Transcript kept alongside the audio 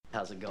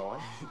How's it going?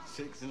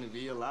 Fixing to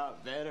be a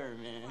lot better,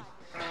 man.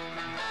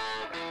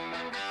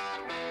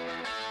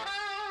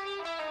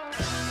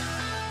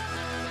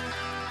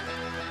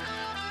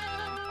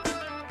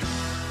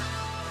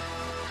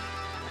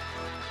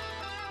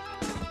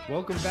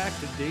 Welcome back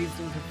to Dazed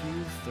and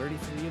Confused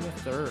 33 and a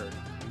third.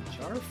 I'm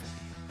Jarf,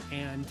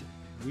 and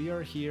we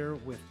are here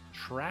with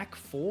track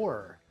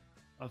 4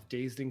 of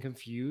Dazed and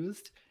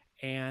Confused,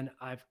 and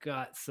I've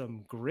got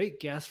some great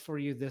guests for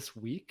you this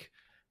week.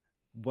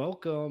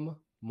 Welcome,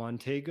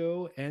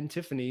 Montego and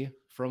Tiffany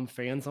from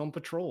Fans on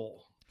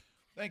Patrol.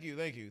 Thank you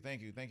to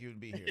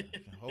be here.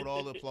 Hold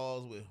all the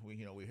applause.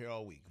 We're here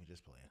all week. We're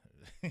just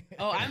playing.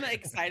 Oh, I'm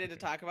excited to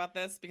talk about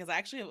this because I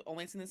actually have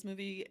only seen this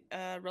movie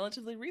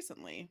relatively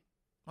recently.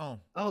 Oh,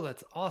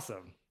 that's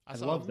awesome. I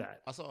love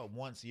that. I saw it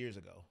once years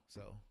ago.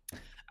 So.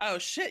 Oh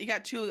shit! You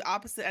got two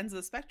opposite ends of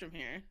the spectrum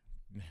here.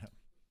 Yeah.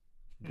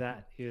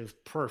 That is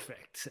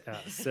perfect.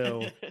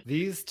 So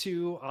these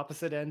two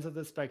opposite ends of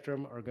the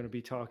spectrum are going to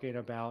be talking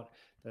about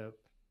the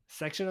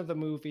section of the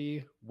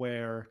movie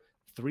where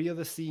 3 of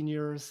the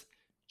seniors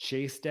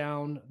chase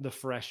down the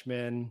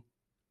freshmen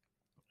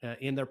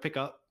in their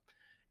pickup.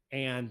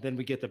 And then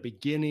we get the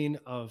beginning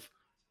of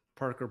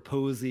Parker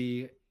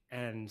Posey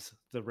and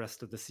the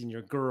rest of the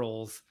senior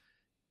girls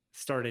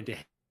starting to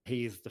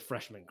haze the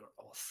freshman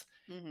girls.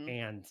 Mm-hmm.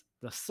 And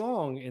the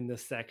song in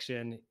this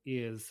section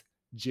is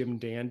Jim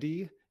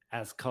Dandy,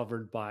 as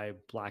covered by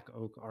Black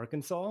Oak,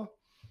 Arkansas.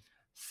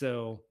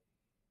 So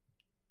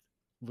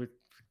we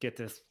get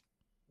this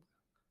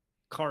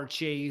car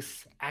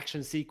chase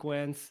action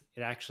sequence.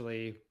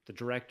 The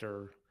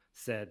director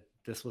said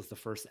this was the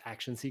first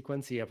action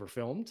sequence he ever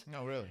filmed.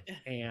 Oh, really?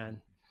 And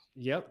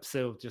yep.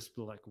 So just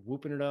like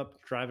whooping it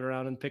up, driving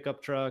around in the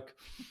pickup truck,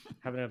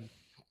 having a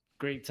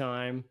great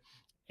time.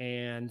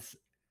 And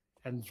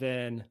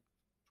then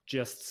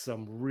just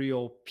some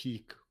real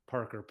peak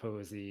Parker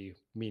Posey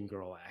Mean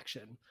Girl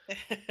action.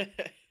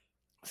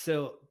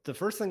 So the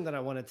first thing that I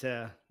wanted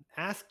to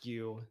ask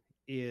you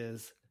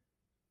is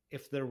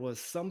if there was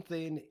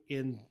something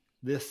in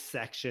this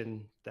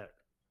section that,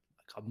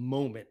 like a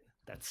moment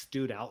that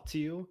stood out to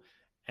you,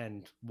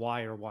 and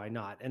why or why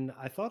not. And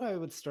I thought I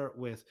would start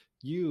with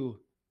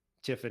you,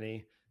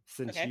 Tiffany,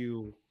 since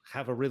you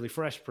have a really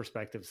fresh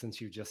perspective since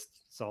you just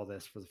saw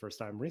this for the first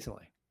time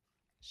recently.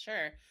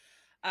 Sure.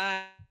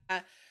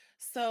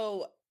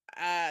 So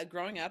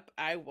growing up,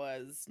 I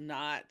was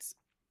not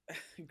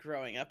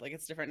growing up, like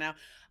it's different now,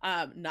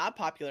 not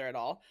popular at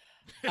all.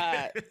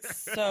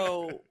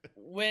 So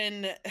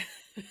when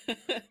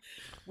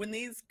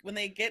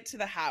they get to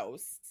the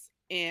house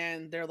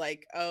and they're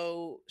like,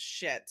 oh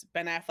shit,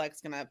 Ben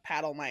Affleck's gonna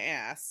paddle my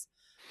ass,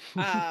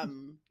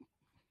 and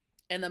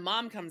the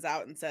mom comes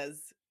out and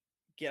says,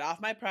 get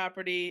off my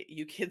property,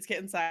 you kids get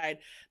inside.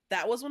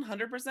 That was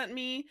 100%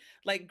 me.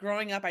 Like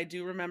growing up, I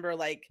do remember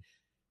like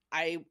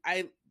I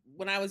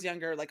when I was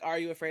younger, like Are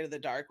You Afraid of the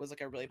Dark was like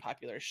a really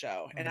popular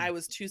show, and I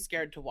was too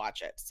scared to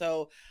watch it.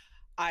 So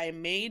I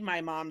made my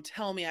mom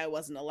tell me I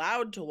wasn't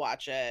allowed to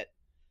watch it,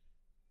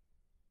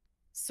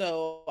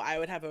 so I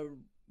would have a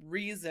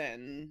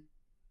reason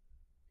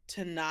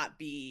to not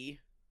be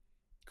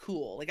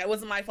cool. Like it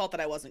wasn't my fault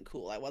that I wasn't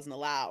cool. I wasn't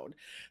allowed.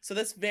 So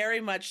this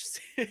it's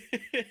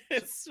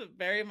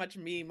very much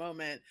me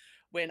moment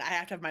when I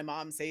have to have my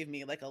mom save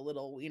me like a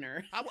little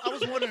wiener. I was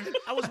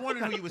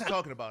wondering who you was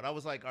talking about. I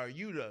was like, are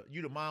you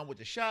the mom with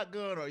the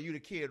shotgun, or are you the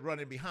kid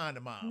running behind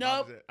the mom?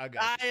 Nope.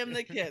 I am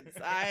the kids.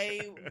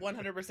 I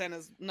 100%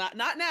 is not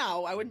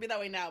now. I wouldn't be that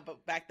way now,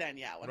 but back then,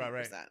 yeah, 100%.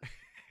 Right.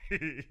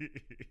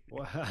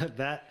 Well,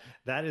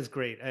 that is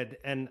great.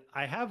 And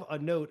I have a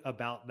note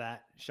about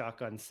that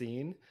shotgun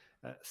scene.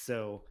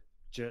 So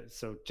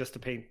just to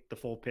paint the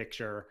full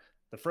picture,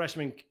 the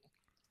freshman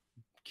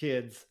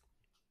kids,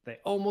 they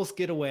almost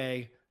get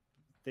away.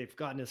 They've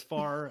gotten as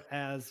far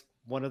as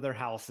one of their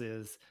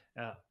houses,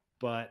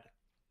 but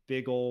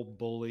big old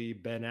bully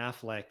Ben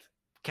Affleck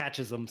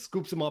catches them,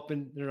 scoops them up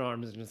in their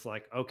arms, and it's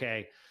like,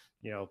 okay,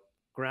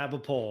 grab a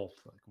pole.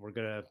 Like, we're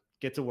going to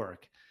get to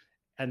work.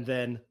 And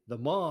then the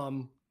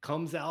mom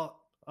comes out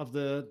of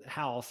the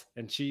house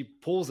and she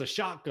pulls a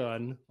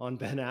shotgun on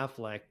Ben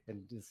Affleck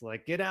and is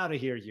like, get out of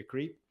here, you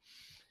creep.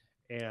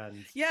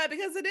 And yeah,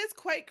 because it is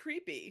quite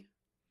creepy.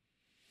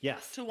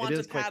 Yes. To want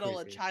to paddle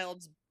a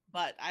child's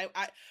butt. I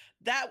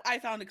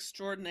found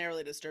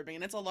extraordinarily disturbing,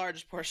 and it's a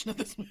large portion of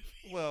this movie.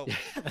 Well,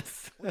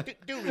 yes.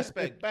 Due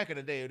respect, back in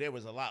the day, there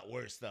was a lot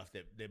worse stuff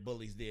that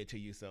bullies did to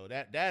you. So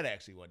that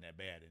actually wasn't that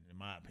bad in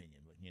my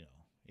opinion. But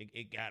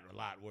it got a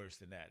lot worse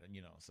than that,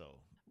 so.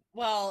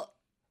 Well,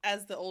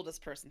 as the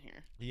oldest person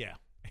here. Yeah.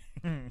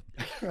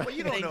 Well,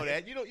 you don't know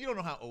that. You don't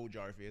know how old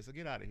Jarf is, so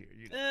get out of here.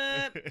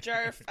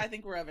 Jarf, I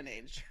think we're of an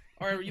age.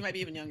 Or you might be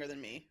even younger than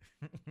me.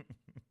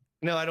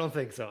 No, I don't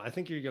think so. I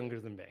think you're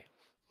younger than me.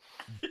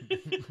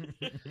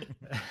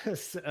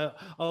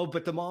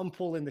 But the mom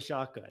pulled in the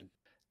shotgun.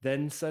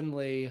 Then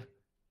suddenly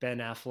Ben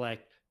Affleck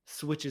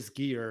switches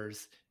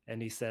gears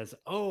and he says,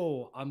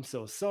 "Oh, I'm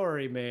so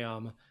sorry,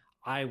 ma'am.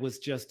 I was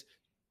just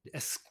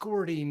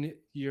escorting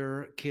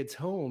your kids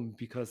home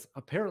because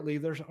apparently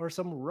there are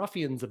some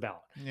ruffians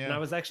about. And I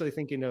was actually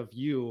thinking of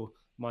you,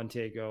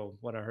 Montego,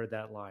 when I heard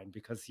that line,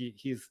 because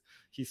he's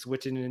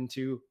switching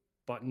into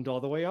buttoned all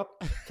the way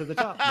up to the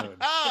top mode.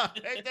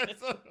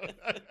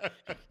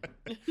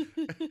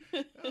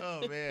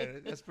 Oh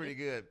man, that's pretty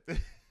good.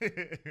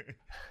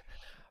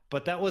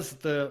 But that was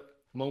the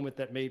moment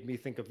that made me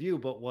think of you.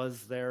 But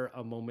was there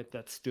a moment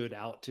that stood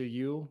out to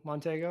you,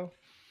 Montego?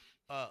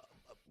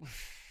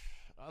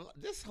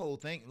 This whole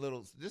thing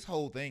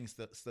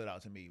stood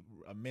out to me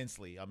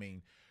immensely. I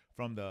mean,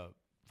 from the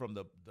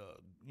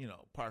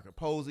Parker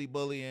Posey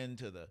bullying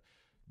to the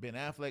Ben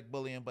Affleck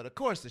bullying, but of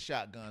course the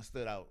shotgun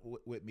stood out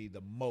with me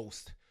the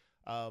most.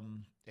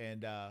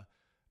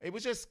 It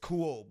was just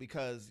cool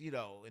because,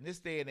 in this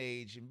day and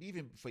age, and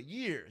even for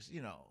years,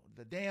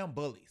 the damn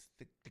bullies,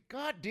 the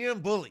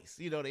goddamn bullies,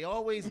 they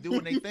always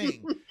doing their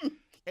thing.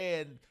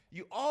 And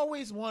you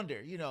always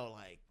wonder,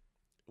 like,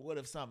 what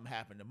if something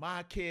happened to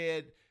my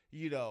kid?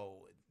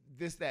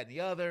 This, that, and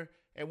the other.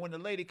 And when the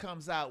lady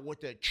comes out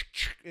with the,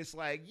 it's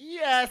like,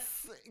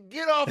 yes,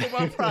 get off of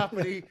my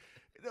property.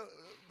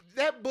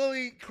 That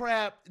bully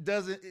crap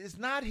it's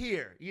not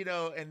here,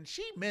 and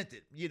she meant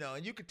it,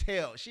 and you could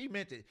tell she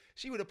meant it.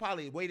 She would have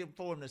probably waited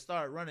for him to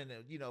start running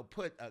and,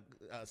 put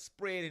a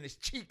spread in his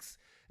cheeks,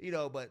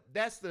 but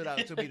that stood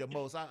out to me the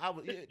most.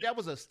 That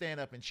was a stand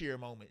up and cheer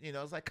moment.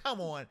 It's like,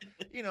 come on,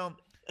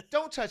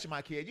 don't touch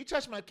my kid. You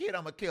touch my kid,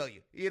 I'm gonna kill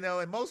you,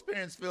 and most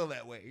parents feel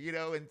that way,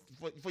 and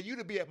for you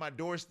to be at my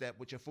doorstep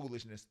with your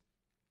foolishness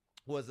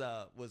was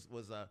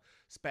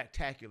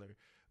spectacular.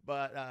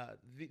 But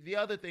the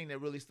other thing that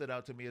really stood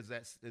out to me is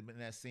that in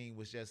that scene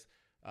was just,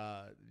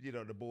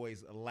 the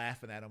boys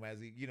laughing at him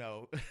as he,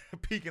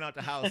 peeking out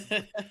the house,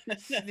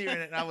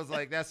 sneering. And I was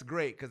like, that's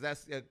great, because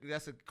that's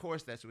of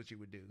course that's what you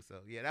would do. So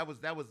yeah,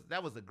 that was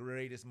the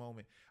greatest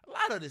moment. A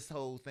lot of this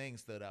whole thing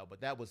stood out,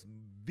 but that was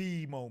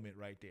the moment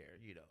right there.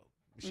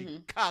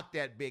 She cocked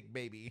that big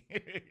baby.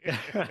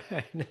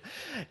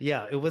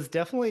 Yeah, it was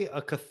definitely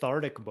a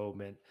cathartic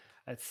moment.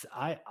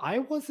 I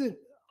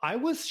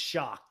was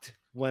shocked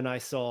when I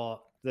saw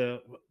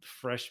the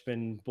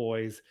freshman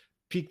boys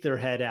peek their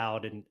head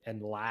out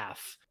and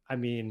laugh. I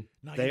mean,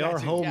 they are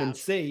home and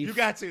safe. You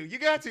got to.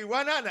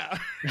 Why not now?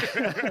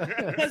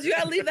 Because you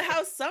got to leave the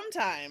house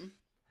sometime.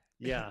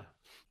 Yeah.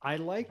 I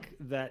like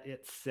that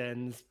it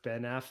sends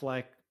Ben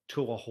Affleck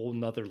to a whole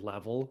nother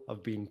level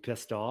of being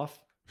pissed off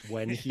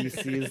when he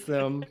sees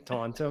them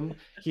taunt him.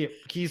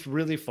 He's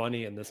really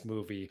funny in this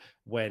movie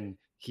when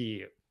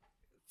he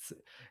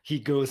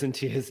goes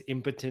into his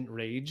impotent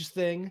rage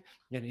thing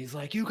and he's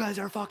like, you guys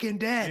are fucking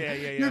dead. Yeah.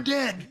 You're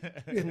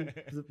dead. And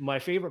my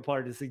favorite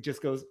part is he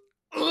just goes,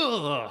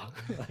 ugh,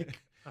 like,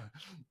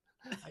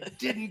 I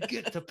didn't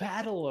get to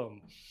paddle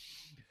him.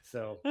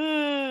 So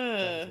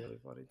that's really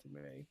funny to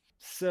me.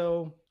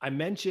 So I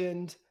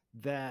mentioned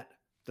that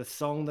the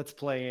song that's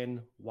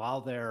playing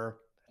while they're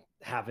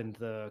having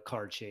the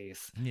car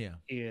chase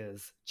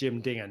is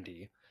Jim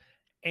Dandy.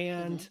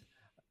 And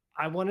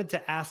I wanted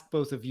to ask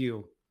both of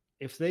you,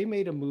 if they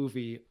made a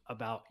movie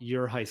about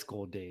your high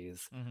school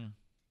days,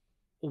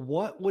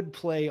 what would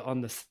play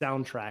on the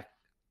soundtrack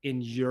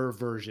in your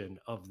version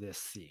of this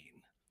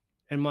scene?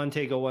 And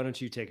Montego, why don't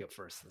you take it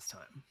first this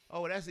time?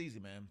 Oh, that's easy,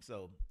 man.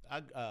 So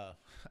I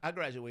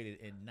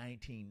graduated in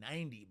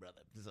 1990,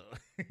 brother. So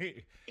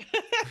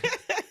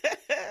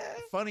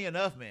funny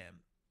enough, man,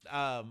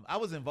 I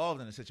was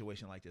involved in a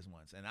situation like this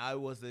once, and I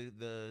was the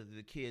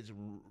kids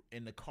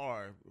in the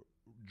car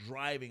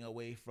driving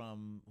away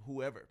from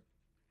whoever.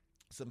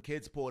 Some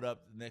kids pulled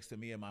up next to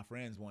me and my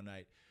friends one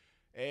night,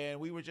 and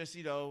we were just,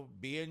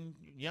 being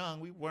young.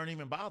 We weren't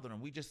even bothering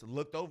them. We just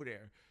looked over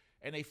there,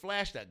 and they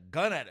flashed a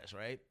gun at us,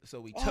 right?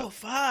 So we took. Oh,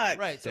 fuck.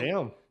 Right. So,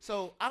 damn.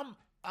 So I'm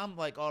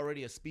like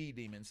already a speed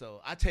demon,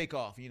 so I take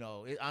off.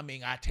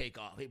 I take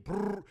off.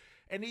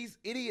 And these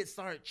idiots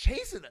start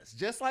chasing us,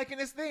 just like in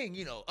this thing,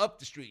 up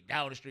the street,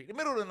 down the street. In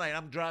the middle of the night,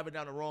 I'm driving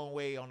down the wrong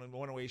way on the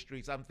one-way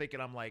streets. I'm thinking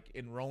I'm like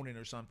in Ronin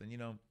or something,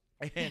 and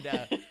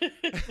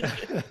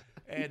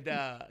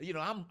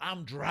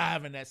I'm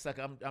driving that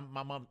sucker. I'm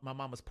my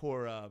mama's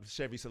poor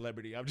Chevy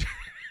Celebrity. I'm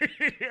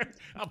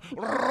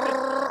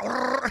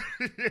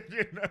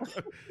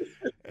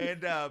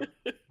and the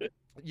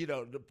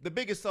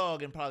biggest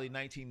song in probably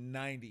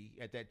 1990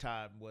 at that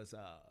time was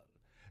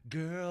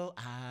Girl,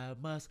 I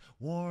Must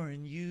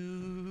Warn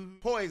You.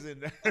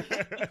 Poison.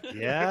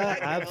 Yeah,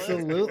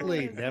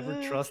 absolutely.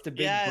 Never trust a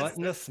big butt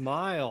and a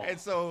smile. And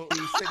so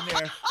he's sitting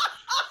there.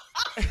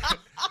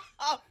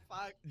 Oh,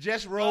 fuck.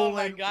 Just rolling. Oh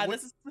my God,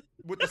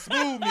 with the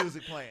smooth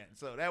music playing.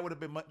 So that would have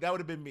been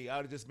me. I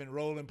would have just been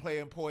rolling,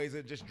 playing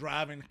Poison, just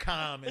driving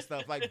calm and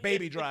stuff like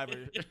Baby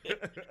Driver.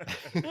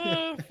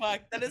 Oh,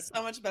 fuck. That is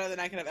so much better than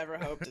I could have ever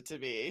hoped it to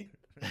be.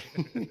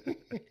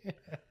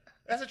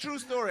 That's a true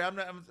story. I'm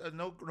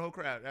no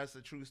crowd. That's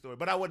a true story.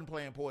 But I wasn't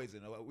playing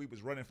Poison. We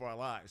was running for our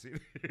lives.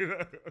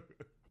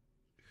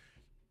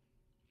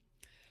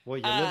 Well,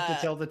 you live to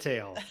tell the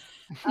tale.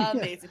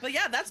 Amazing. But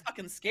yeah, that's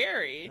fucking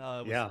scary.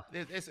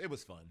 It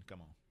was fun. Come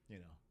on,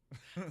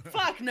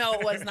 Fuck no,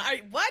 it was not.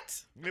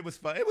 What? It was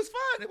fun. It was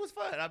fun. It was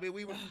fun. I mean,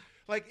 we were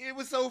like, it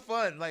was so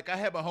fun. Like, I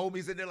had my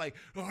homies in there, like,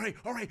 all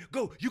right,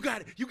 go. You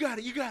got it. You got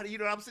it. You got it. You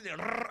know, I'm sitting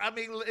there. I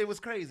mean, it was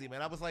crazy,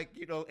 man. I was like,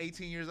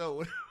 18 years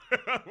old.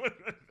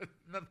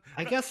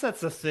 I guess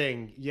that's the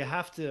thing. You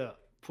have to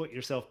put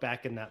yourself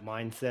back in that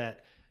mindset.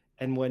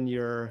 And when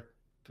you're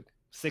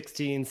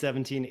 16,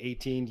 17,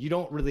 18, you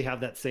don't really have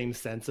that same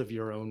sense of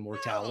your own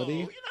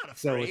mortality. No, you're not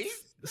So afraid.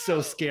 it's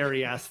so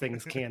scary ass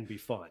things can be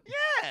fun.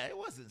 Yeah, it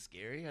wasn't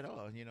scary at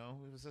all.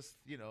 It was just,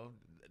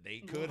 they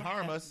could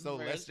harm us, so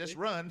let's just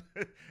run.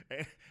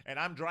 And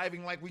I'm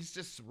driving like we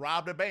just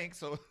robbed a bank,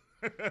 so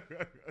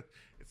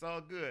it's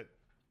all good.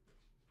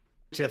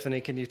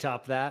 Tiffany, can you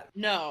top that?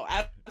 No,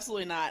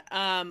 absolutely not.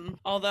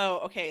 Although,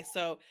 okay,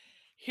 so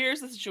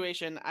here's the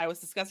situation. I was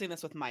discussing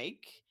this with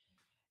Mike,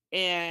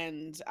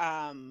 and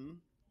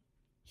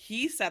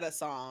he said a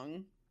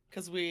song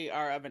because we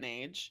are of an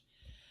age.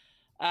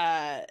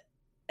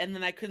 And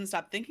then I couldn't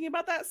stop thinking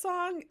about that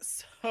song.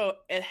 So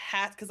it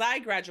has, because I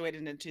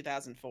graduated in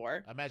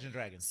 2004. Imagine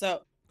Dragons.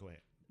 So Go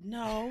ahead.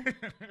 no.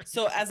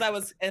 So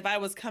if I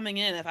was coming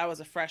in, if I was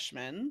a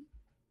freshman,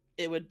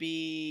 it would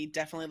be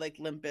definitely like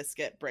Limp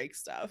Bizkit, Break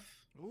Stuff.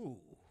 Ooh,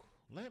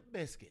 Limp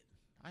Bizkit.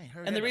 I ain't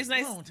heard And that the reason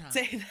in a I long time.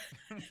 say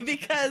that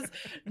because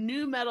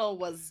new metal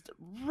was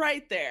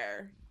right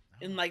there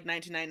in like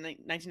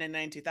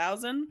 1999,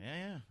 2000.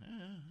 Yeah.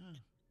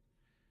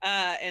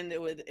 And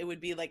it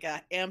would be like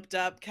a amped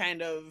up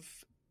kind of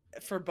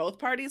for both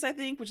parties, I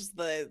think, which is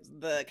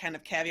the kind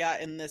of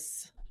caveat in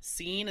this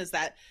scene is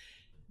that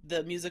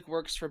the music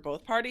works for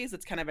both parties.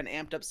 It's kind of an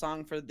amped up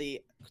song for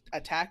the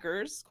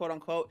attackers, quote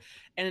unquote,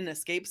 and an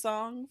escape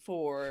song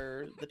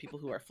for the people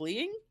who are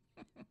fleeing.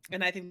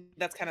 And I think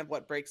that's kind of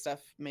what Break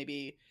Stuff might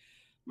be,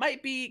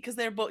 because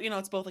they're both,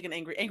 it's both like an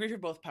angry for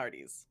both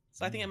parties.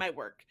 So I think it might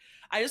work.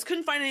 I just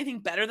couldn't find anything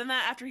better than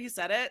that after he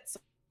said it.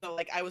 So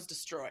like I was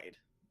destroyed.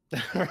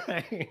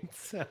 Right.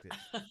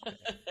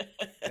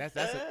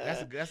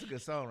 That's a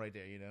good song right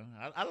there.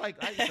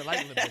 I used to like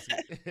Limp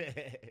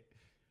Bizkit.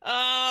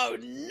 Oh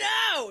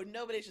no!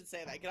 Nobody should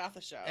say that. Get off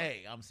the show.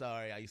 Hey, I'm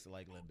sorry. I used to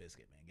like Limp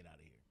Bizkit, man. Get out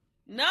of here.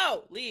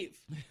 No, leave.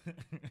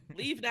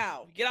 Leave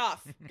now. Get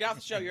off. Get off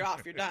the show. You're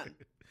off. You're done.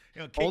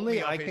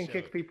 Only I can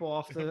kick people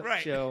off the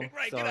right, show.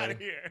 Right, Sorry. get out of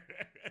here.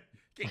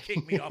 Can't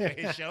kick me off of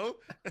his show.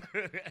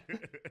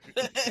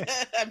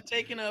 I'm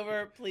taking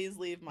over. Please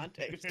leave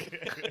Monte.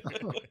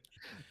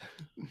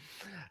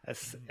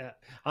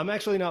 I'm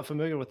actually not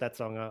familiar with that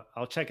song.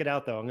 I'll check it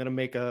out though. I'm going to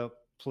make a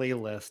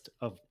playlist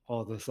of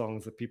all the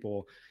songs that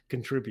people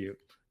contribute.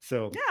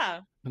 So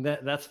Yeah.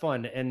 that's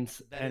fun. And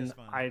That is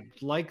fun. I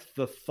like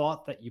the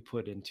thought that you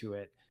put into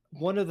it.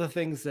 One of the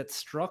things that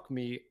struck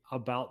me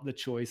about the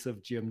choice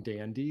of Jim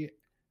Dandy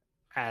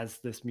as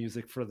this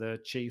music for the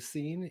chase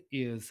scene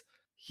is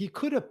he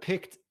could have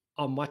picked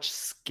a much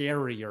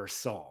scarier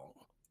song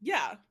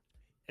Yeah.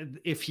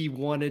 if he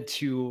wanted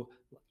to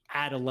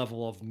add a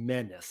level of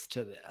menace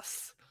to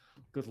this,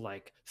 with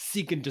like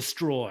Seek and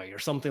Destroy or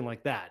something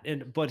like that.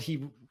 But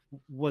he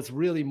was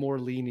really more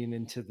leaning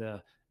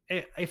into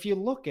if you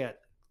look at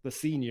the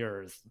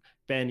seniors,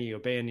 Benny,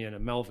 O'Banion,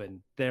 and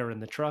Melvin there in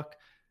the truck,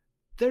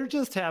 they're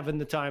just having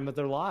the time of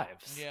their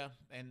lives. Yeah,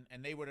 and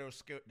they were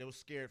those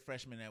scared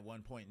freshmen at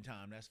one point in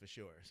time, that's for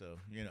sure. So,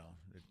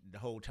 the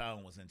whole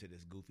town was into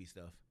this goofy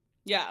stuff.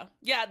 Yeah.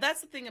 Yeah.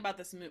 That's the thing about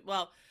this movie.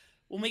 Well,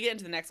 when we get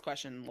into the next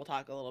question, we'll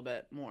talk a little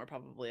bit more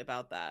probably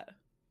about that.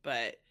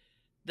 But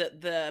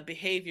the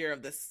behavior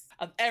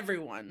of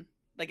everyone,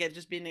 like it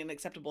just being an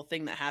acceptable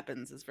thing that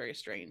happens, is very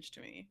strange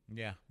to me.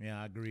 Yeah,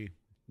 I agree.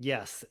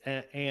 Yes,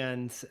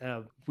 and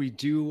we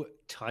do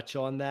touch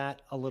on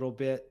that a little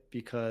bit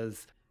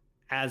because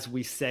as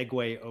we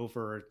segue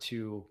over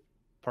to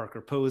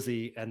Parker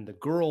Posey and the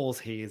girls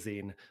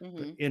hazing,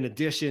 Mhm. in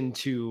addition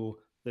to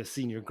the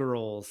senior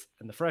girls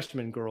and the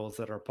freshman girls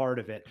that are part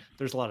of it,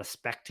 there's a lot of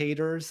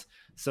spectators.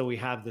 So we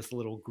have this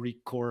little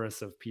Greek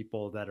chorus of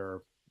people that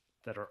are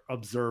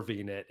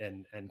observing it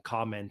and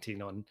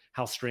commenting on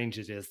how strange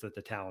it is that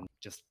the town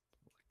just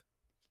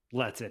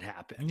lets it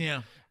happen.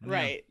 Yeah.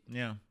 Right.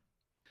 Yeah.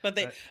 But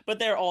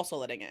they're also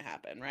letting it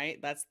happen, right?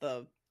 That's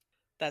the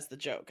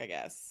joke, I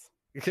guess.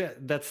 Yeah,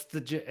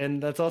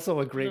 and that's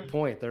also a great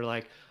point. They're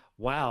like,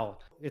 wow,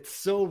 it's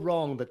so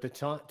wrong that the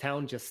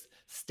town just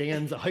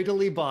stands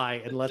idly by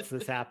and lets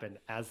this happen,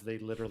 as they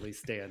literally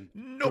stand.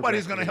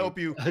 Nobody's going to help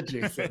you.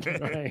 Adjacent,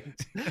 right?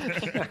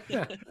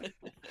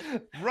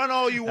 Run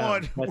all you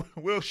want. but-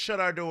 We'll shut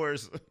our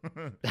doors.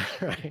 My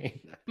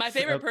Right.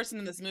 favorite person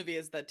in this movie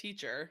is the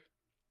teacher.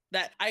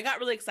 That I got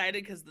really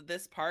excited because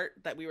this part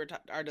that we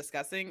are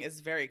discussing is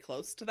very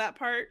close to that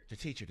part. The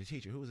teacher.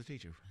 Who was the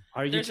teacher?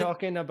 Are you There's a-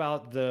 talking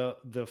about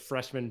the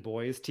freshman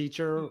boys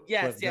teacher?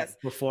 Yes, But yes.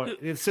 Before,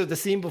 so the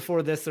scene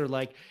before this, they're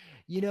like,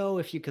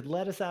 if you could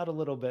let us out a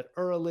little bit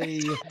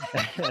early.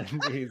 And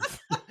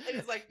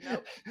He's like,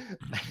 nope.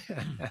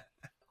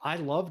 I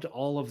loved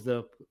all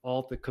the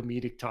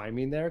comedic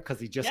timing there, because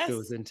he just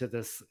goes Yes. into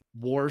this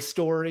war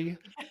story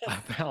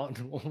about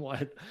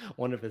what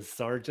one of his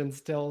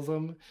sergeants tells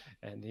him,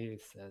 and he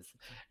says,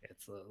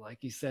 "It's like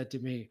he said to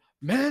me,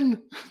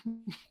 men,"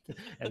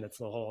 and it's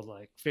the whole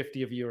like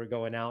 50 of you are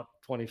going out,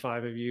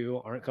 25 of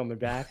you aren't coming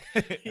back.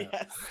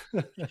 Yes.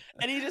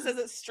 And he just says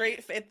it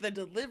straight. The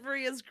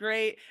delivery is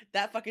great.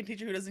 That fucking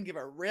teacher who doesn't give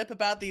a rip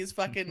about these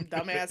fucking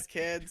dumbass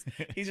kids.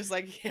 He's just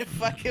like, yeah,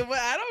 fucking,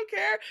 I don't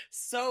care.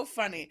 So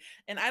funny.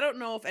 And I don't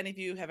know if any of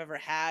you have ever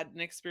had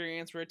an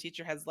experience where a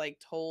teacher has like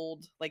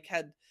told, like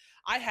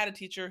I had a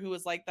teacher who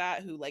was like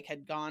that, who like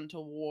had gone to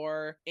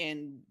war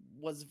and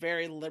was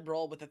very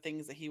liberal with the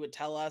things that he would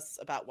tell us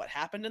about what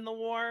happened in the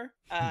war.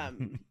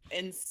 And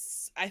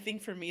I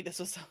think for me, this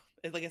was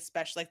like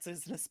especially like this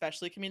is an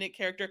especially comedic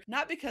character,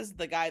 not because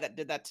the guy that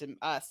did that to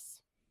us,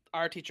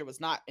 our teacher,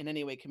 was not in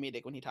any way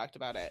comedic when he talked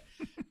about it,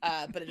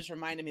 but it just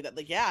reminded me that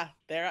like, yeah,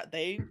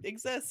 they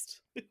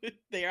exist.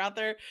 They are out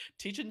there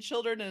teaching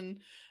children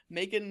and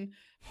making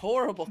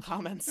horrible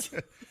comments.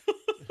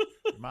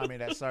 Remind me of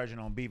that sergeant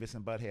on Beavis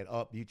and Butthead.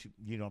 Oh,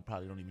 you don't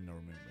probably don't even know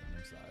remember.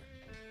 I'm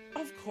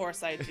sorry. Of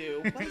course I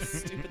do. What a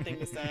stupid thing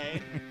to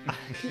say.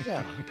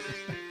 Yeah.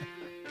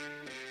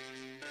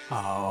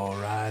 All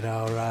right.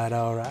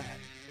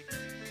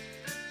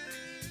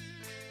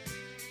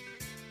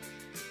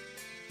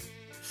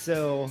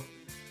 So,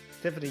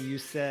 Tiffany, you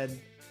said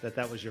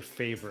that was your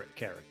favorite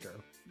character.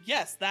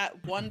 Yes,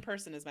 that one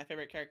person is my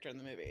favorite character in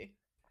the movie.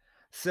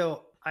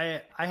 So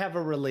I have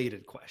a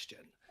related question.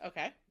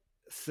 Okay.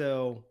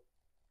 So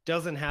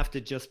doesn't have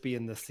to just be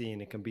in the scene,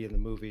 it can be in the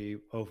movie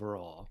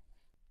overall.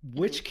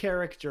 Which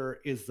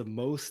character is the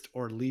most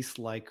or least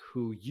like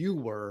who you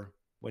were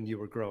when you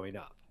were growing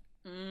up?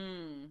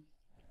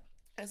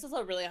 This is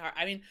a really hard,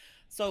 I mean,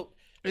 so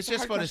it's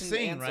just for the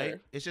scene, answer. right?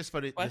 It's just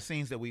for the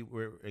scenes that we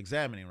were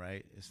examining,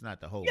 right? It's not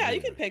the whole Yeah, movie.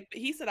 you can pick.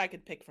 He said I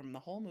could pick from the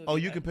whole movie. Oh,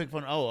 you can pick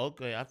from. Oh,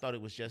 okay. I thought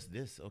it was just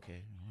this.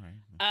 Okay, all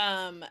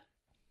right.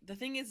 The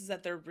thing is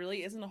that there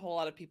really isn't a whole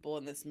lot of people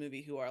in this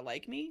movie who are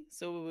like me,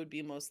 so it would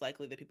be most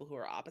likely the people who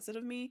are opposite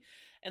of me.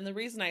 And the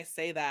reason I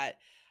say that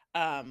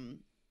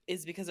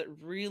is because it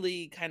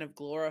really kind of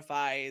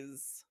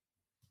glorifies,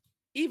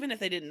 even if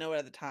they didn't know it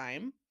at the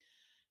time,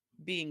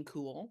 being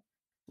cool.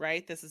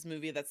 Right? This is a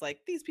movie that's like,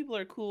 these people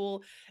are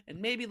cool,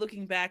 and maybe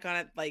looking back on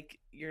it, like,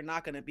 you're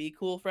not going to be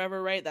cool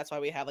forever, right? That's why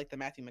we have like the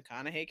Matthew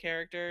McConaughey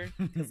character,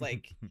 because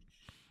like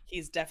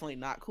he's definitely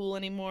not cool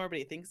anymore, but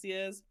he thinks he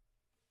is.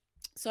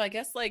 So I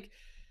guess like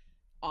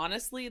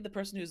honestly, the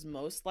person who's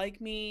most like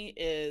me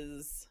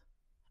is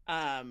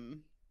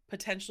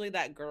potentially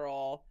that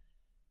girl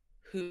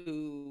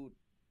who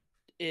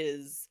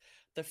is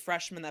the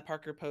freshman that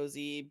Parker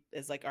Posey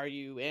is like, are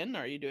you in?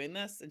 Are you doing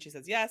this? And she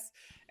says yes.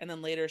 And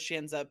then later she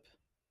ends up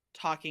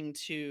talking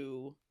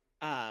to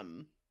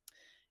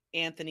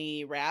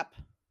Anthony Rapp.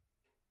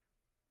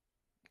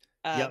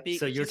 Yep.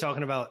 So you're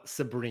talking about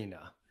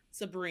Sabrina.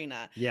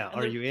 Yeah.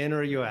 Are you in or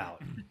are you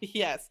out?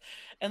 Yes.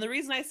 And the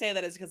reason I say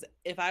that is because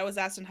if I was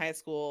asked in high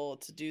school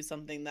to do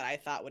something that I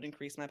thought would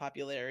increase my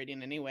popularity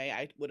in any way,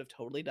 I would have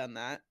totally done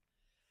that.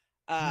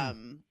 I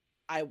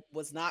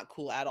was not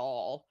cool at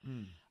all.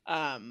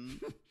 And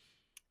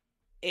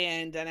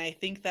I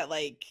think that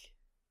like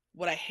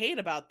what I hate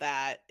about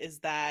that is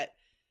that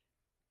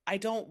I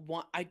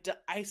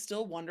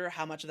still wonder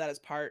how much of that is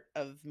part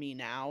of me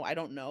now. I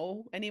don't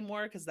know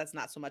anymore because that's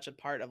not so much a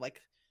part of like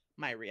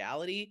my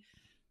reality,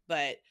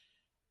 but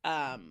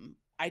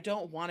I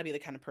don't want to be the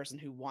kind of person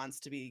who wants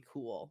to be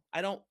cool.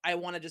 I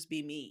want to just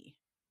be me.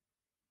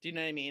 Do you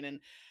know what I mean?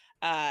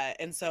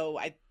 And so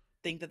I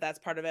think that that's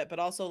part of it, but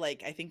also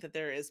like I think that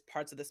there is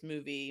parts of this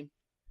movie,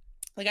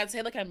 like I'd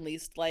say like I'm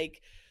least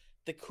like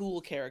the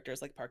cool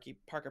characters like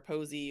Parker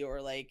Posey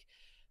or like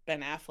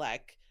Ben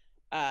Affleck,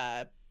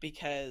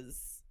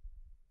 because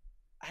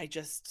I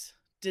just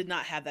did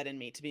not have that in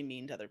me to be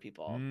mean to other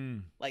people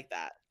like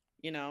that,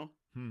 you know?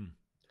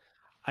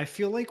 I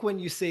feel like when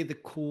you say the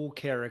cool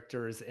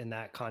characters in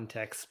that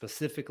context,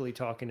 specifically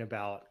talking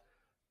about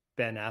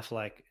Ben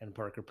Affleck and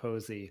Parker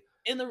Posey,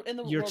 in the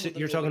you're world of the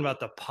you're talking movie.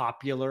 about the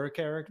popular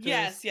characters.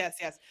 Yes.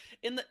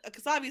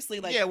 Because obviously,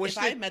 like, if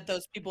I met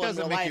those people in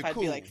real life, I'd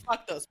be like,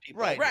 "Fuck those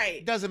people."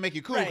 Right. Doesn't make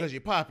you cool because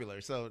you're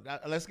popular. So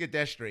let's get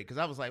that straight. Because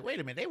I was like, wait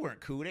a minute, they weren't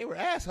cool. They were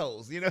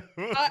assholes. You know.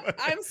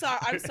 I'm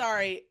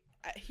sorry.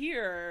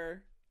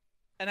 Here,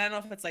 and I don't know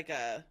if it's like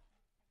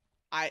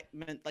I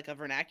meant like a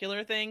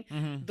vernacular thing.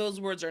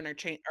 Those words are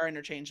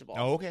interchangeable.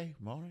 Oh, okay.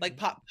 All right. Like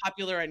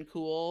popular and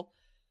cool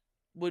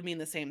would mean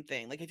the same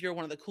thing. Like if you're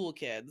one of the cool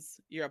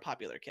kids, you're a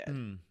popular kid.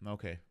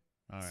 Okay.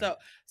 All right.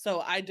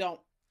 So I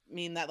don't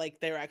mean that like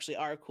they actually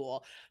are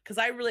cool, because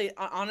I really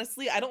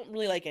honestly I don't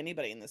really like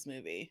anybody in this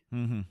movie.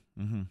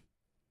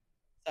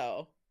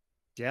 So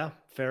yeah,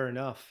 fair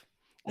enough.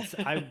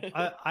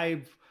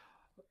 I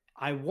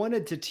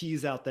wanted to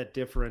tease out that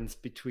difference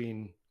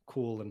between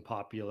cool and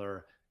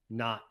popular,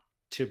 not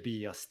to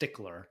be a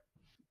stickler,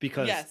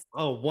 because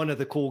one of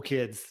the cool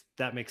kids,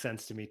 that makes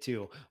sense to me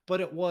too,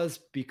 but it was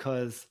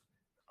because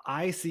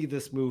I see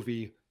this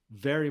movie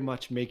very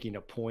much making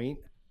a point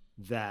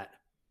that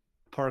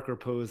Parker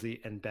Posey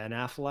and Ben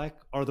Affleck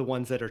are the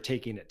ones that are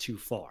taking it too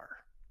far.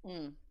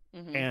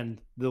 Mm-hmm.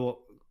 And the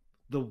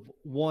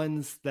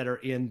ones that are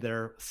in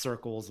their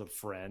circles of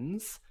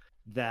friends,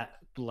 that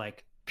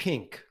like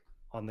Pink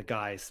on the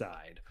guy's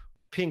side,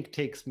 Pink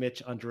takes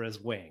Mitch under his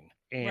wing,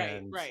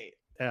 and right.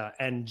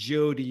 And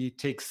Jody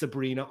takes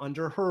Sabrina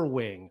under her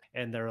wing,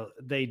 and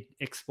they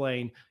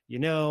explain,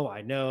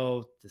 I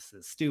know this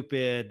is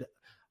stupid.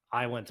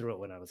 I went through it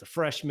when I was a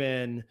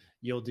freshman.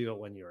 You'll do it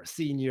when you're a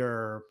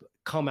senior.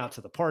 Come out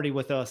to the party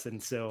with us.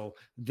 And so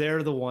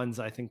they're the ones,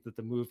 I think, that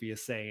the movie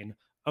is saying,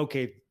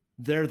 okay,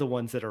 they're the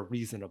ones that are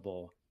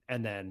reasonable.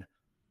 And then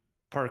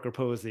Parker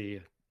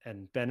Posey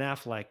and Ben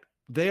Affleck,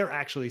 they're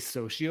actually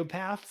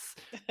sociopaths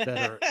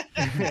that are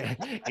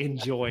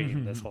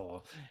enjoying this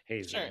whole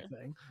hazing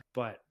thing.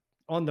 But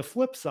on the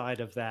flip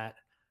side of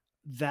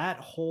that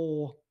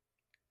whole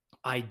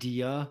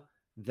idea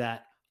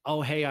that,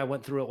 oh, hey, I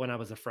went through it when I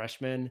was a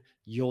freshman,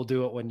 you'll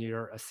do it when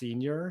you're a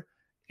senior,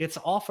 it's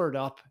offered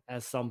up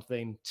as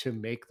something to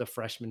make the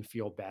freshmen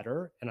feel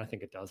better. And I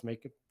think it does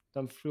make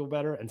them feel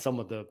better. And some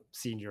of the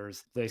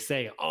seniors, they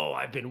say, oh,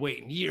 I've been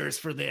waiting years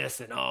for this,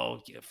 and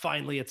oh,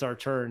 finally it's our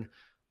turn.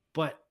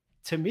 But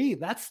to me,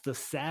 that's the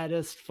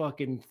saddest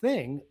fucking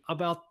thing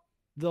about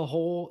the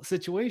whole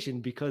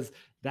situation, because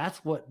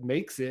that's what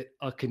makes it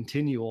a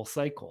continual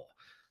cycle.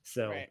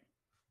 So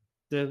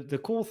the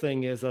cool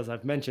thing is, as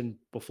I've mentioned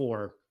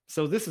before,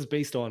 so this is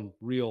based on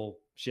real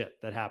shit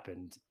that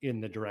happened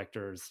in the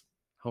director's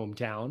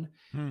hometown.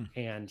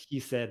 And he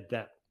said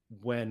that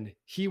when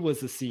he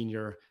was a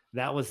senior,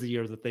 that was the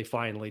year that they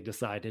finally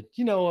decided,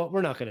 you know what,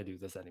 we're not going to do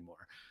this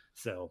anymore.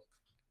 So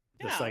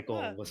the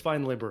cycle was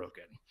finally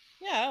broken.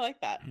 Yeah, I like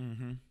that.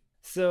 Mm-hmm.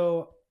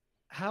 So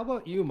how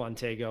about you,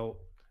 Montego?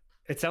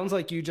 It sounds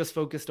like you just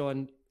focused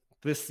on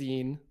this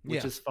scene,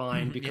 which is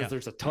fine because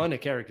there's a ton of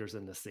characters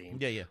in this scene.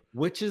 Yeah.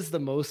 Which is the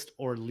most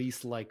or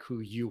least like who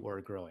you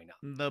were growing up?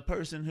 The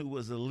person who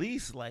was the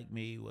least like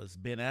me was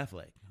Ben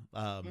Affleck.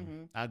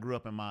 I grew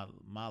up in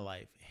my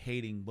life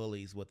hating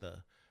bullies with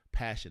a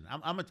passion.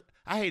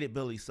 I hated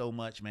bullies so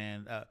much,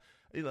 man.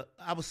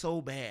 I was so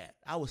bad.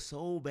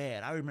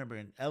 I remember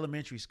in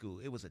elementary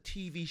school, it was a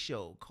TV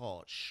show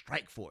called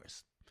Strike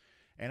Force.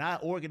 And I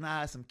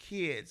organized some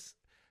kids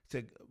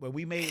where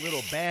we made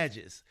little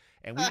badges,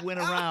 and we went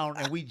around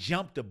and we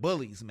jumped the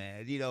bullies,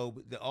 man.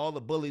 All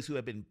the bullies who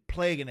had been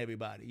plaguing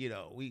everybody.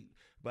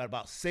 But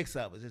about 6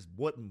 of us just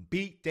wouldn't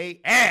beat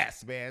they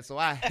ass, man. So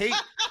I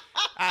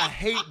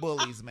hate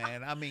bullies,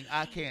 man. I mean,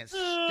 I can't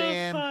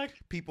stand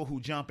people who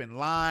jump in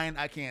line.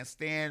 I can't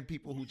stand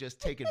people who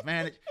just take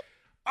advantage.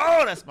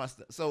 Oh, that's my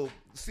stuff. So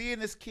seeing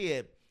this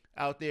kid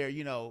out there,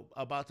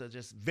 about to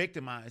just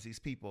victimize these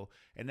people,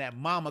 and that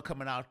mama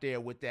coming out there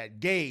with that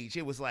gauge,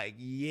 it was like,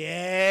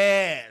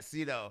 yes,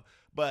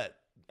 But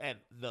and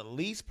the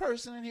least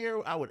person in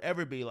here I would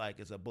ever be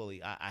like is a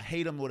bully. I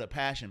hate them with a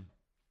passion,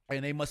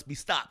 and they must be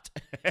stopped.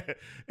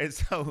 And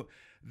so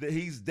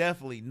he's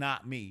definitely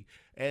not me.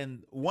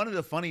 And one of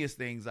the funniest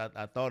things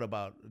I thought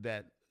about,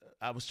 that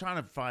I was trying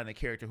to find a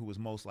character who was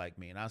most like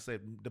me. And I said,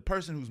 the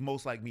person who's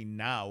most like me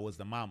now was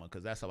the mama,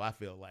 because that's how I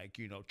feel like,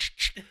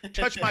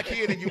 touch my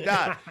kid and you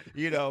die,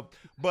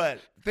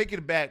 But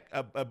thinking back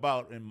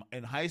about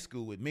in high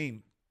school with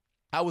me,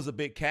 I was a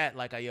big cat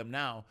like I am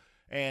now.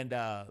 And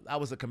I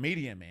was a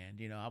comedian, man.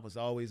 I was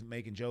always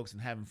making jokes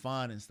and having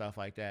fun and stuff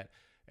like that.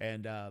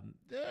 And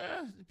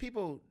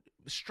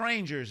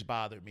strangers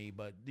bothered me,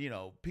 but,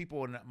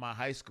 people in my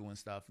high school and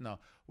stuff, no.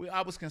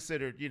 I was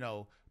considered,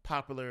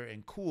 popular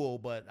and cool,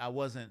 but it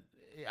was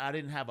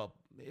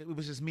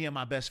just me and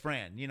my best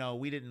friend.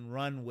 We didn't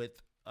run with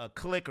a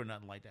clique or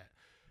nothing like that.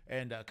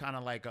 And kind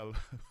of like a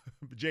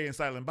Jay and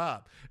Silent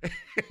Bob.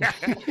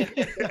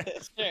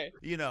 Sure.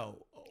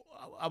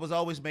 I was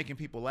always making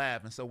people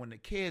laugh. And so when the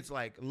kids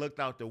looked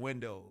out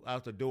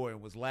the door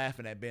and was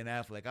laughing at Ben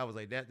Affleck, I was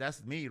like,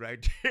 that's me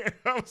right there.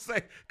 I was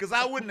like, because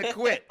I wouldn't have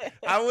quit.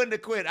 I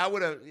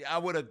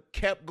would have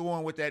kept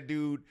going with that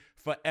dude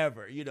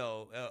forever.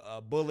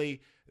 A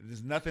bully.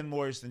 There's nothing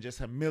worse than just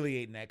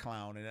humiliating that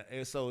clown.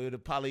 And so it would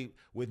have probably,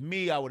 with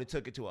me, I would have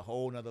took it to a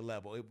whole nother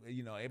level.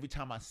 Every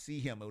time I see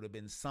him, it would have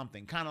been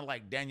something. Kind of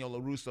like Daniel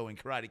LaRusso in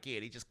Karate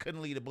Kid. He just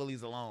couldn't leave the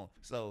bullies alone.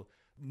 So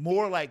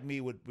more like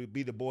me would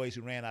be the boys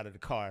who ran out of the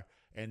car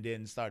and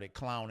then started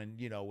clowning,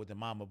 with the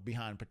mama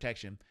behind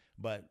protection.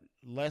 But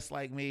less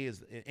like me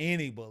is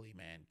any bully,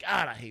 man.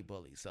 God, I hate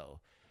bullies.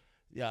 So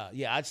yeah,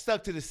 I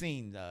stuck to the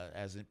scene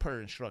as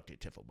per instructed,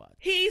 Tifflebot.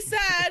 He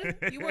said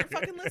you weren't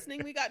fucking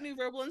listening. We got new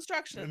verbal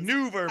instructions.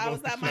 How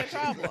is that my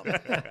problem?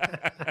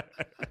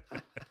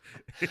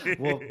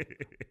 Well,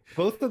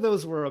 both of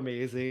those were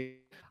amazing.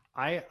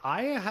 I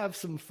have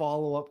some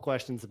follow-up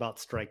questions about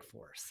Strike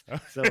Force.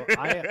 So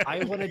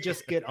I want to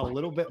just get a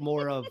little bit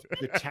more of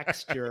the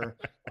texture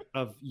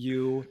of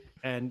you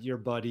and your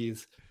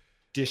buddies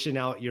dishing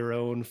out your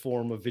own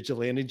form of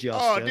vigilante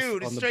justice. Oh,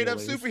 dude, it's straight up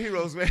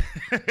superheroes, man.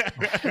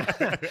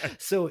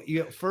 So,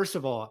 first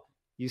of all,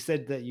 you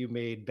said that you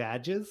made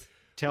badges.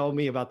 Tell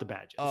me about the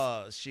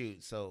badges.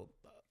 Shoot. So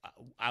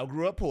I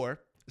grew up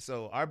poor.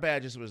 So our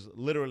badges was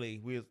literally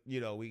we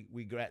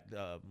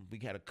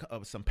had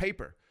some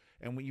paper,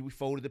 and we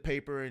folded the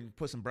paper and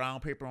put some brown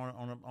paper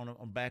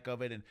on back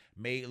of it and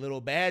made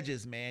little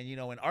badges, man.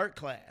 In art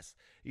class,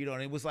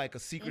 and it was like a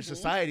secret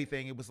society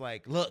thing. It was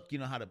like, look, you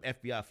know how the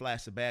FBI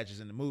flashed the badges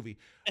in the movie.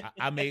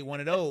 I made one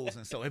of those,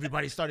 and so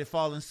everybody started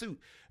following suit.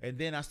 And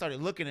then I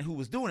started looking at who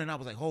was doing it, and I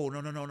was like, oh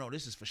no,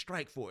 this is for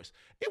Strike Force.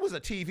 It was a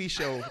TV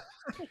show.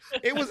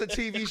 It was a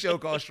TV show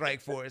called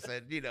Strike Force,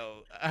 and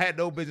I had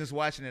no business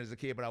watching it as a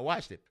kid, but I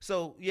watched it.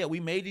 So yeah, we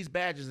made these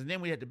badges, and then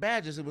we had the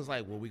badges. It was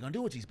like, what are we gonna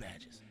do with these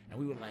badges? And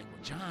we were like,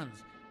 well,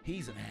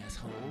 he's an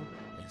asshole,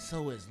 and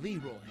so is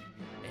Leroy,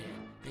 and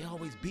they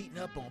always beating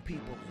up on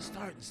people and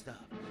starting stuff.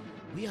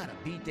 We ought to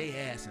beat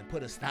their ass and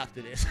put a stop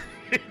to this.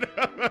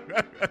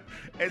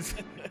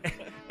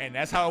 And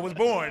that's how I was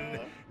born.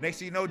 Next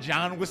thing you know,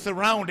 John was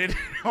surrounded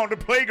on the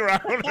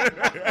playground.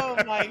 Oh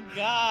my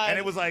God. And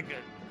it was like,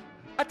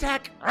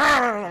 attack.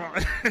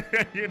 And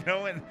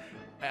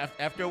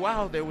after a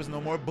while, there was no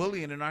more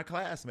bullying in our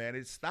class, man.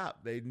 It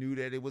stopped. They knew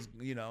that it was,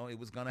 it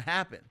was going to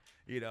happen,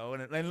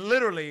 and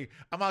literally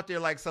I'm out there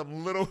like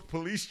some little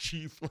police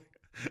chief.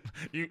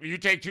 You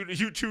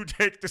two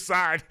take the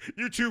side.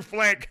 You two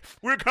flank.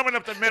 We're coming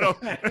up the middle.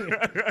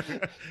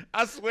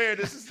 I swear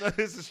this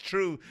is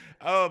true.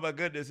 Oh my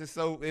goodness, it's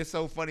so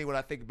funny when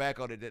I think back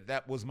on it.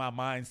 That was my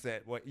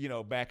mindset.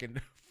 Back in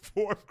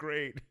 4th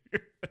grade.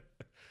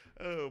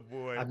 Oh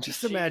boy. I'm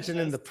just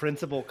imagining the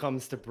principal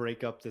comes to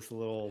break up this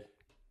little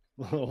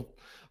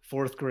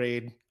 4th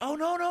grade. Oh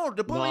no!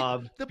 The bully,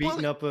 mob the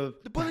beating up the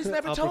bullies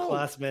never told.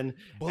 Upperclassmen,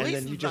 and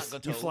then you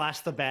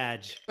flash the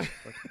badge.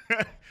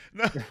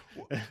 No,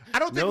 I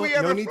don't think we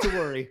ever. No need to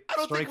worry. I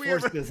don't Strike think we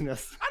Force ever,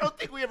 business. I don't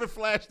think we ever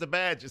flashed the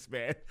badges,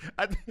 man.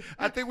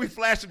 I think we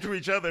flashed them to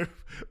each other,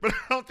 but I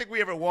don't think we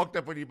ever walked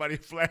up with anybody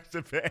and flashed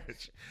the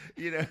badge.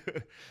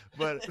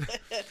 But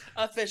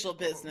official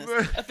business,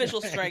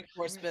 official Strike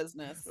Force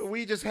business.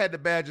 We just had the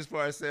badges for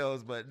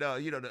ourselves, but no,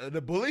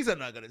 the bullies are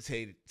not gonna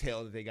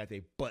tell that they got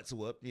their butts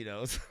whooped,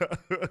 because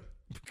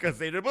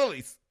they're the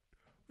bullies.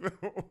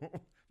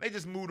 They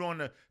just moved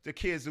on to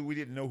kids who we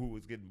didn't know who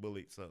was getting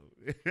bullied. So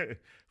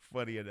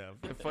funny enough.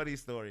 A funny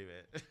story,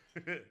 man.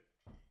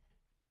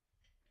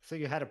 So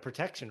you had a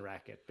protection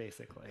racket,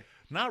 basically.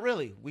 Not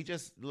really. We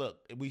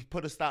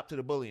put a stop to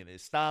the bullying.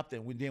 It stopped,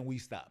 and then we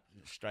stopped.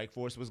 Strike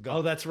Force was gone.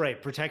 Oh, that's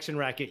right. Protection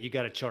racket, you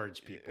got to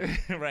charge people.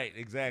 Right,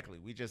 exactly.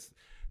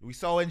 We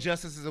saw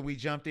injustices and we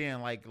jumped in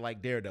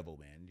like Daredevil,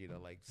 man.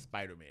 Like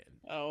Spider-Man.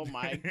 Oh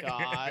my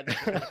God.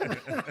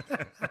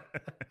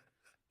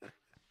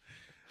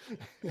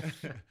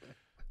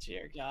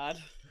 Dear God.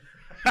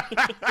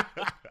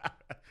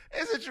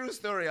 It's a true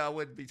story. I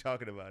wouldn't be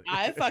talking about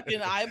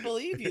it. I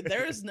believe you.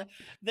 There is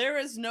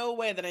no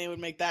way that anyone would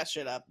make that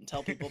shit up and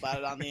tell people about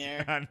it on the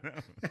air. I know.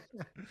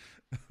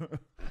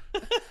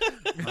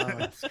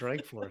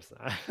 Strike Force.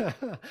 I Strike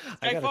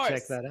gotta Force.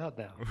 check that out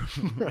now.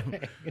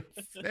 Right.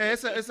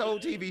 It's an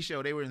old TV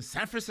show. They were in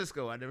San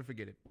Francisco. I never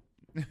forget it.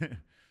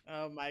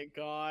 Oh my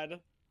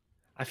God.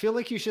 I feel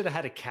like you should have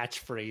had a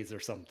catchphrase or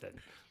something.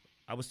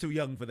 I was too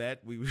young for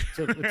that.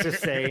 To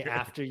say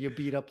after you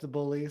beat up the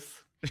bullies.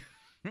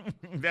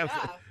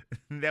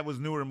 That was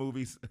newer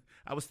movies.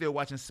 I was still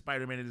watching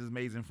Spider-Man and His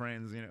Amazing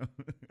Friends,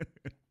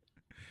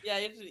 Yeah,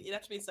 you'd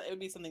have to be. It would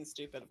be something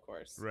stupid, of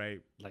course.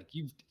 Right. Like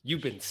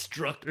you've been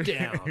struck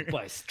down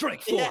by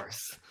Strike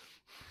Force.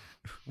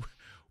 Yeah.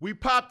 We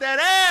popped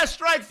that ass,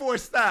 Strike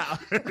Force style.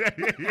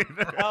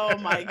 Oh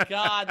my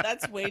God,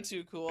 that's way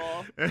too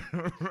cool.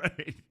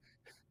 Right.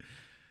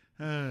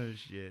 Oh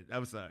shit!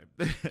 I'm sorry.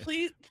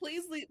 Please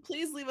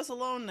leave us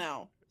alone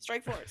now.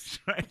 Strike Force.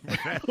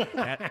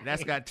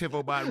 That's got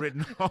Tifobot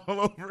written all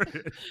over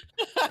it.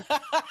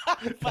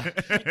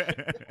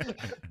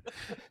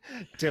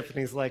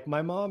 Tiffany's like,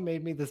 my mom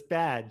made me this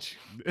badge.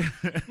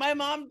 My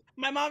mom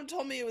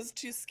told me it was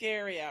too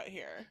scary out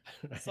here,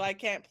 so I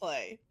can't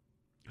play.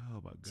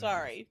 Oh my God.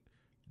 Sorry.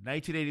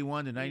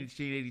 1981 to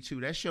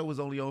 1982. That show was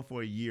only on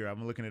for a year.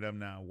 I'm looking it up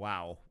now.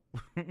 Wow.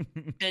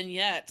 And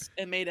yet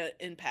it made an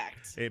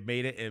impact. It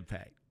made an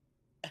impact.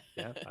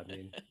 Yeah, I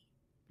mean,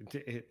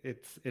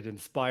 it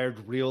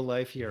inspired real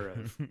life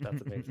heroes.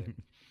 That's amazing.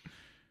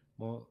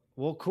 Well,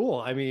 cool.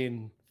 I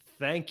mean,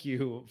 thank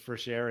you for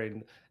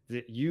sharing.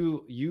 That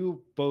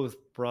you both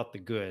brought the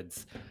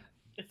goods.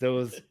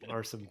 Those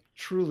are some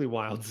truly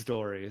wild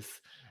stories,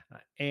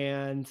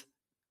 and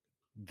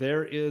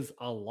there is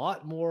a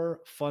lot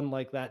more fun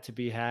like that to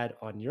be had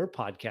on your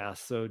podcast.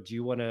 So, do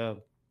you want to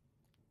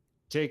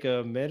take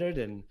a minute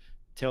and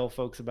tell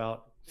folks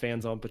about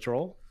Fans on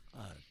Patrol?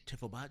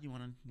 Tifobot, you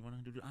want to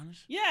do the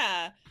honors?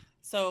 Yeah.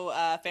 So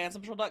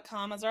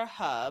fansonpatrol.com is our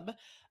hub.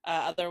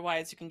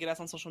 Otherwise, you can get us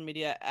on social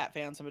media at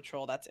Fans on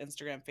Patrol. That's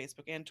Instagram,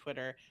 Facebook, and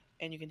Twitter.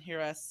 And you can hear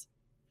us,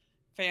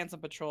 Fans on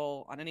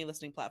Patrol, on any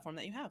listening platform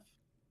that you have.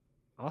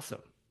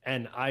 Awesome.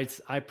 And I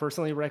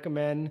personally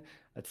recommend.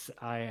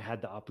 I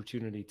had the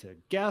opportunity to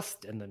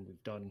guest, and then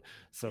we've done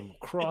some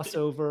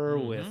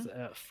crossover with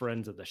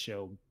friends of the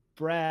show,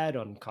 Brad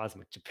on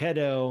Cosmic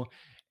Geppetto,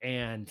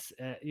 and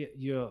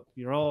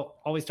you're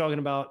all always talking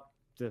about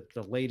the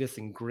latest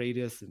and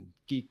greatest in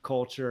geek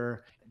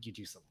culture. You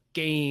do some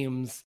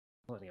games,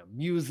 plenty of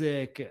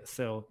music.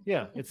 So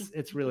yeah,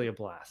 it's really a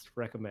blast.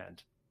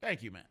 Recommend.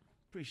 Thank you, man.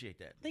 Appreciate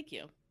that. Thank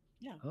you.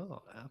 Yeah.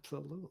 Oh,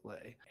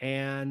 absolutely.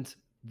 And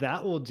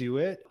that will do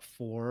it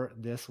for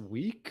this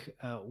week.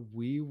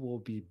 We will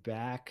be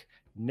back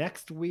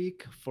next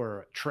week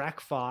for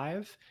track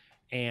 5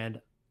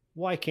 and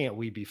Why Can't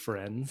We Be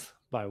Friends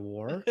by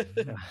War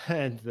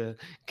and the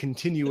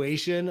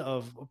continuation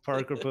of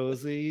Parker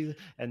Posey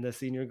and the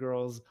senior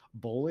girls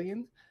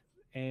bullying.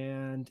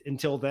 And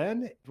until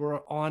then,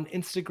 we're on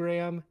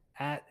Instagram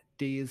at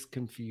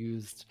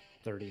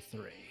DaysConfused33.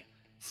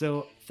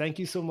 So thank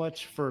you so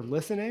much for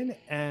listening.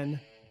 And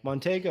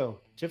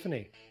Montego,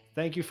 Tiffany,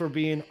 thank you for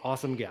being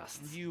awesome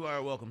guests. You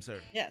are welcome, sir.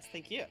 Yes,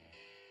 thank you.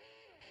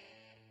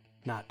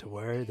 Not to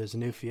worry, there's a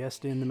new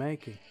fiesta in the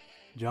making.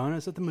 Join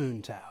us at the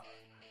Moon Tower,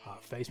 our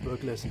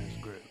Facebook listeners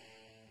group.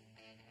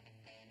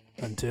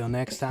 Until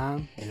next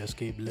time, just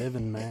keep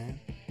living, man.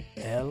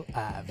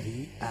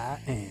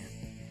 LIVIN.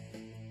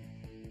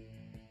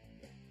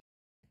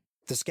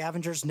 The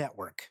Scavengers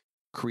Network.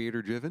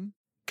 Creator-driven,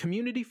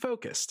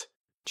 community-focused,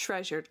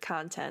 treasured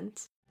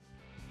content.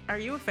 Are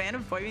you a fan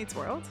of Boy Meets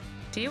World?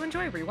 Do you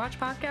enjoy rewatch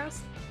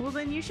podcasts? Well,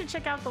 then you should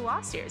check out The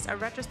Lost Years, a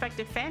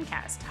retrospective fan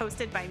cast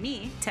hosted by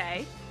me,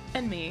 Tay.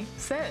 And me,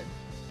 Sid.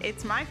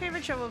 It's my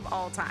favorite show of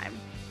all time.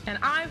 And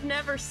I've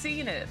never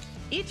seen it.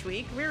 Each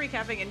week, we're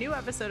recapping a new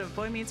episode of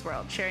Boy Meets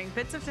World, sharing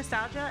bits of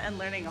nostalgia and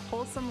learning a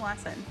wholesome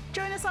lesson.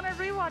 Join us on our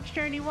rewatch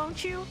journey,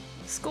 won't you?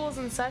 School's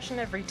in session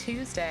every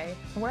Tuesday,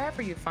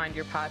 wherever you find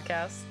your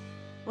podcasts.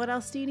 What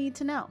else do you need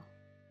to know?